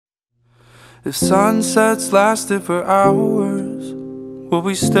If sunsets lasted for hours, would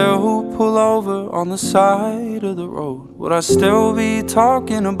we still pull over on the side of the road? Would I still be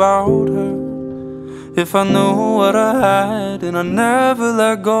talking about her if I knew what I had and I never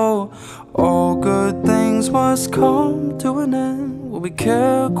let go? All good things must come to an end. Will we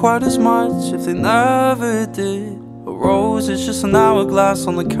care quite as much if they never did? A rose is just an hourglass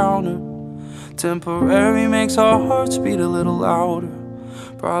on the counter. Temporary makes our hearts beat a little louder.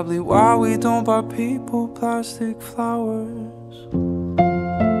 Probably why we don't buy people plastic flowers.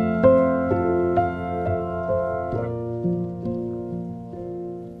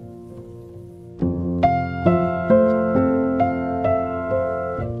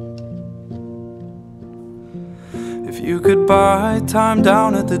 If you could buy time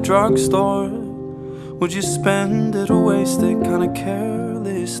down at the drugstore, would you spend it or waste it kinda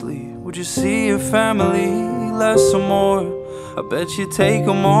carelessly? Would you see your family less or more? I bet you take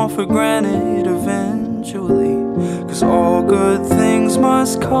them all for granted eventually. 'Cause all good things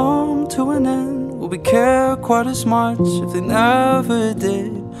must come to an end. Will we care quite as much if they never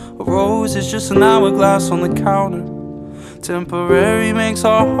did? A rose is just an hourglass on the counter. Temporary makes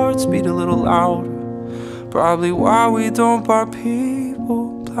our hearts beat a little louder. Probably why we don't buy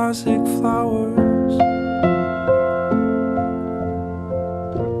people plastic flowers.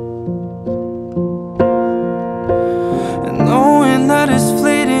 And knowing that it's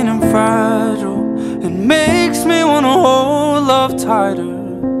fleeting and fragile, it makes me wanna hold love tighter.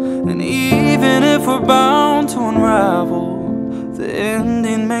 And even if we're bound to unravel, the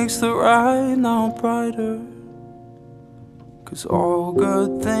ending makes the right now brighter. 'Cause all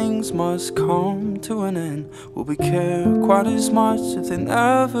good things must come to an end. Will we care quite as much if they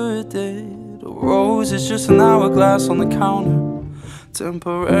never did? A rose is just an hourglass on the counter.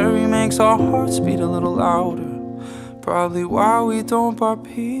 Temporary makes our hearts beat a little louder. Probably why we don't buy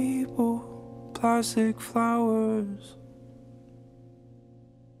people plastic flowers.